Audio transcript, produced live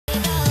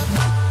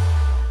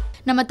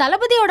நம்ம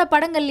தளபதியோட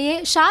படங்கள்லயே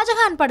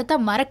ஷாஜஹான் படத்தை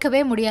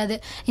மறக்கவே முடியாது.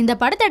 இந்த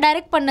படத்தை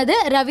டைரக்ட் பண்ணது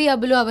ரவி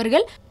அபுலு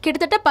அவர்கள்.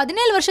 கிட்டத்தட்ட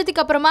 17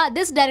 வருஷத்துக்கு அப்புறமா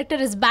this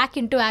director is back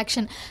into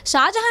action.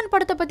 Shahjahan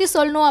படத்தை பற்றி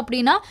சொல்லணும்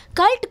அப்படின்னா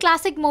கல்ட்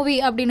கிளாசிக் மூவி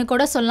அப்படின்னு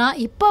கூட சொல்லலாம்.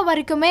 இப்போ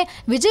வரைக்குமே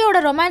விஜயோட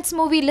ரொமான்ஸ்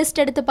மூவி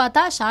லிஸ்ட் எடுத்து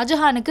பார்த்தா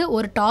ஷாஜஹானுக்கு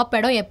ஒரு டாப்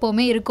இடம்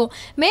எப்போவுமே இருக்கும்.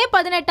 மே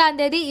 18ஆம்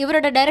தேதி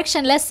இவரோட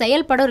டைரக்ஷனில்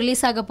செயல் படம்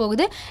ரிலீஸ் ஆக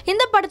போகுது.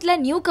 இந்த படத்தில்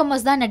நியூ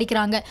கமர்ஸ் தான்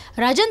நடிக்கிறாங்க.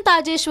 ரஜன்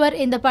தாஜேஸ்வர்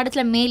இந்த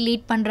படத்தில் மேல்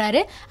லீட்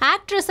பண்ணுறாரு.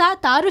 ஆக்ட்ரஸா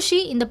தாருஷி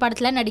இந்த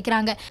படத்தில்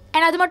நடிக்கிறாங்க.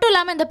 அண்ட் அது மட்டும்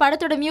இல்லாமல் இந்த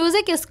படத்தோட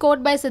music is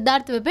scored by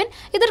Siddharth Vipin.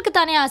 இதற்கு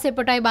தானே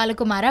ஆசைப்பட்டாய்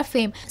பாலகுமாரா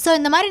ஃபேம். ஸோ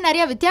இந்த மாதிரி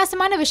நிறைய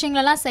வித்தியாசமான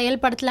விஷயங்களெல்லாம்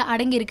செயல்படத்தில்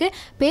அடங்கியிருக்கு.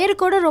 பேரு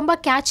கூட ரொம்ப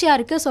கேட்சியாக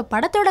இருக்குது. ஸோ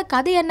படத்தோட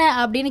கதை என்ன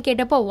அப்படின்னு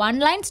கேட்டப்போ ஒன்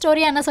லைன்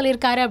ஸ்டோரியாக என்ன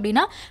சொல்லியிருக்காரு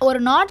அப்படின்னா,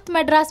 ஒரு நார்த்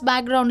மெட்ராஸ்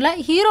பேக்ரவுண்டில்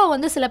ஹீரோ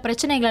வந்து சில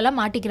பிரச்சனைகளெல்லாம்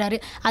மாட்டிக்கிறாரு.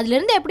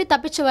 அதுலேருந்து எப்படி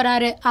தப்பிச்சு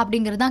வராரு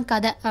அப்படிங்கிறது தான்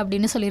கதை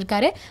அப்படின்னு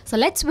சொல்லியிருக்காரு. So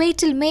let's wait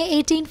till May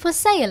 18 for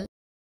செயல்.